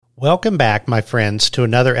Welcome back, my friends, to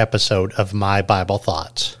another episode of My Bible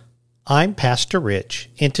Thoughts. I'm Pastor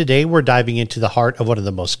Rich, and today we're diving into the heart of one of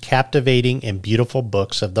the most captivating and beautiful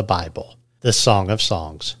books of the Bible, the Song of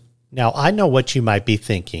Songs. Now, I know what you might be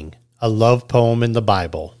thinking, a love poem in the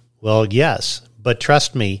Bible. Well, yes, but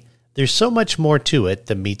trust me, there's so much more to it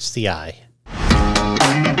than meets the eye.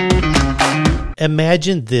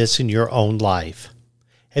 Imagine this in your own life.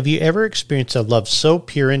 Have you ever experienced a love so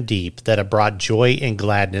pure and deep that it brought joy and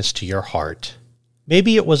gladness to your heart?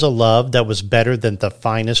 Maybe it was a love that was better than the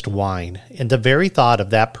finest wine, and the very thought of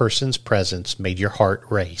that person's presence made your heart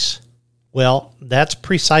race. Well, that's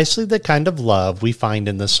precisely the kind of love we find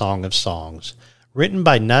in the Song of Songs, written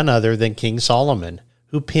by none other than King Solomon,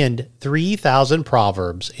 who penned 3,000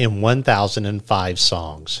 proverbs and 1,005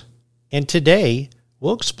 songs. And today,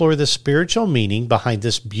 we'll explore the spiritual meaning behind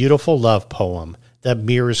this beautiful love poem that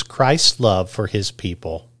mirrors Christ's love for his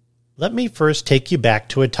people. Let me first take you back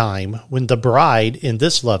to a time when the bride in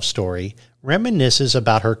this love story reminisces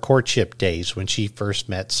about her courtship days when she first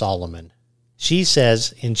met Solomon. She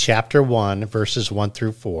says in chapter 1, verses 1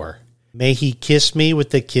 through 4, "May he kiss me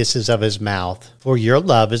with the kisses of his mouth, for your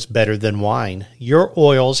love is better than wine. Your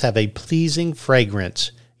oils have a pleasing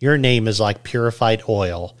fragrance. Your name is like purified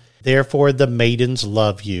oil. Therefore the maidens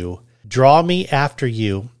love you. Draw me after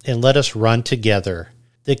you, and let us run together.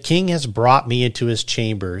 The king has brought me into his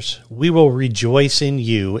chambers. We will rejoice in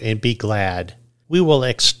you and be glad. We will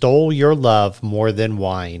extol your love more than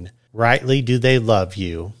wine. Rightly do they love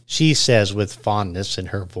you," she says with fondness in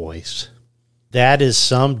her voice. That is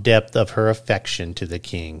some depth of her affection to the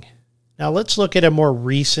king. Now let's look at a more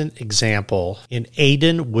recent example in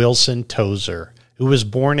Aidan Wilson Tozer, who was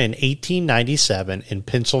born in 1897 in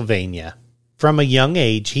Pennsylvania. From a young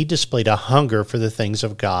age, he displayed a hunger for the things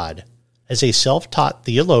of God. As a self-taught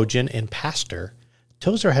theologian and pastor,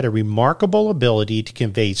 Tozer had a remarkable ability to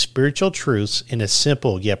convey spiritual truths in a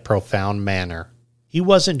simple yet profound manner. He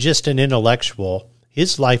wasn't just an intellectual.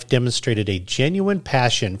 His life demonstrated a genuine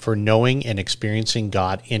passion for knowing and experiencing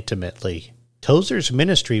God intimately. Tozer's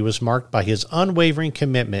ministry was marked by his unwavering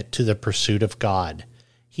commitment to the pursuit of God.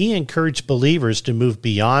 He encouraged believers to move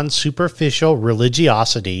beyond superficial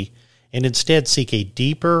religiosity and instead seek a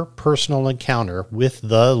deeper personal encounter with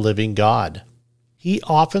the living God. He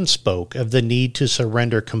often spoke of the need to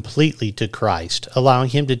surrender completely to Christ, allowing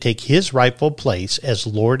him to take his rightful place as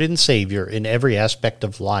Lord and Savior in every aspect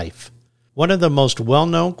of life. One of the most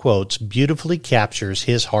well-known quotes beautifully captures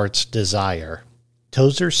his heart's desire.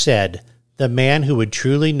 Tozer said, "The man who would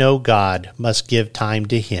truly know God must give time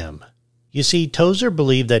to him." You see, Tozer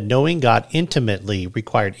believed that knowing God intimately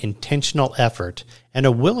required intentional effort and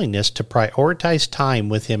a willingness to prioritize time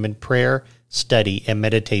with him in prayer, study, and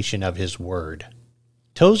meditation of his word.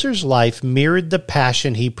 Tozer's life mirrored the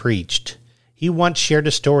passion he preached. He once shared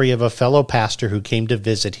a story of a fellow pastor who came to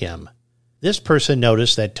visit him. This person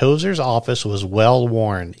noticed that Tozer's office was well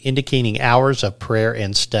worn, indicating hours of prayer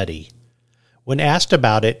and study. When asked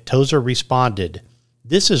about it, Tozer responded,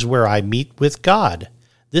 "This is where I meet with God.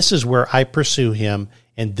 This is where I pursue him,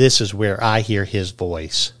 and this is where I hear his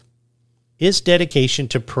voice." His dedication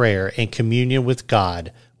to prayer and communion with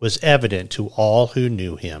God was evident to all who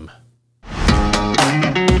knew him.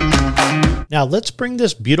 Now let's bring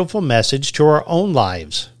this beautiful message to our own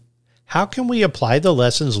lives. How can we apply the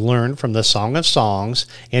lessons learned from the Song of Songs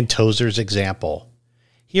and Tozer's example?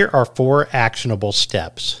 Here are 4 actionable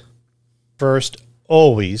steps. First,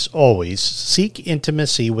 always seek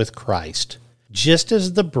intimacy with Christ. Just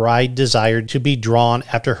as the bride desired to be drawn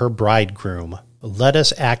after her bridegroom, let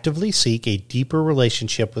us actively seek a deeper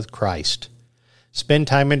relationship with Christ. Spend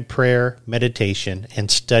time in prayer, meditation, and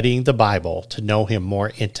studying the Bible to know him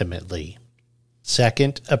more intimately.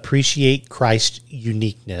 Second, appreciate Christ's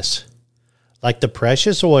uniqueness. Like the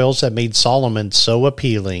precious oils that made Solomon so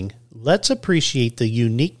appealing, let's appreciate the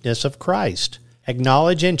uniqueness of Christ.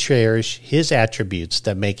 Acknowledge and cherish his attributes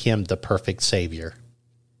that make him the perfect Savior.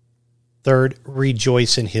 Third,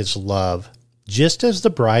 rejoice in his love. Just as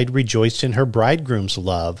the bride rejoiced in her bridegroom's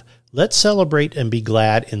love, let's celebrate and be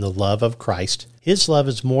glad in the love of Christ. His love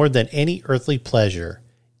is more than any earthly pleasure.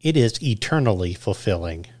 It is eternally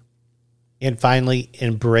fulfilling. And finally,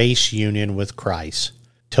 embrace union with Christ.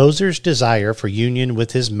 Tozer's desire for union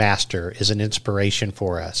with his master is an inspiration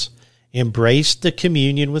for us. Embrace the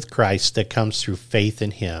communion with Christ that comes through faith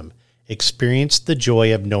in him. Experience the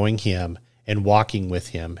joy of knowing him and walking with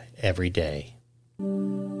him every day.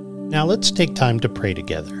 Now let's take time to pray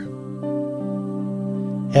together.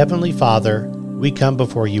 Heavenly Father, we come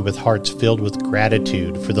before you with hearts filled with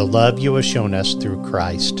gratitude for the love you have shown us through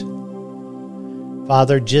Christ.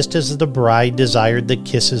 Father, just as the bride desired the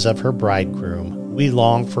kisses of her bridegroom, We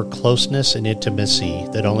long for closeness and intimacy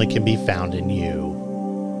that only can be found in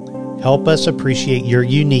you. Help us appreciate your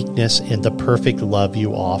uniqueness and the perfect love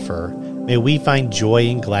you offer. May we find joy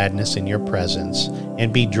and gladness in your presence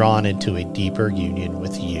and be drawn into a deeper union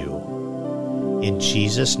with you. In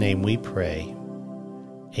Jesus' name we pray.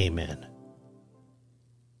 Amen.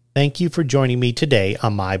 Thank you for joining me today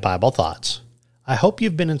on My Bible Thoughts. I hope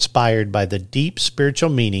you've been inspired by the deep spiritual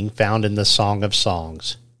meaning found in the Song of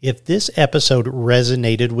Songs. If this episode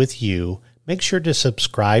resonated with you, make sure to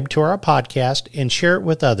subscribe to our podcast and share it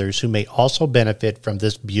with others who may also benefit from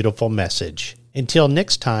this beautiful message. Until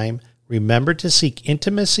next time, remember to seek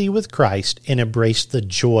intimacy with Christ and embrace the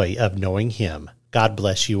joy of knowing Him. God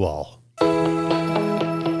bless you all.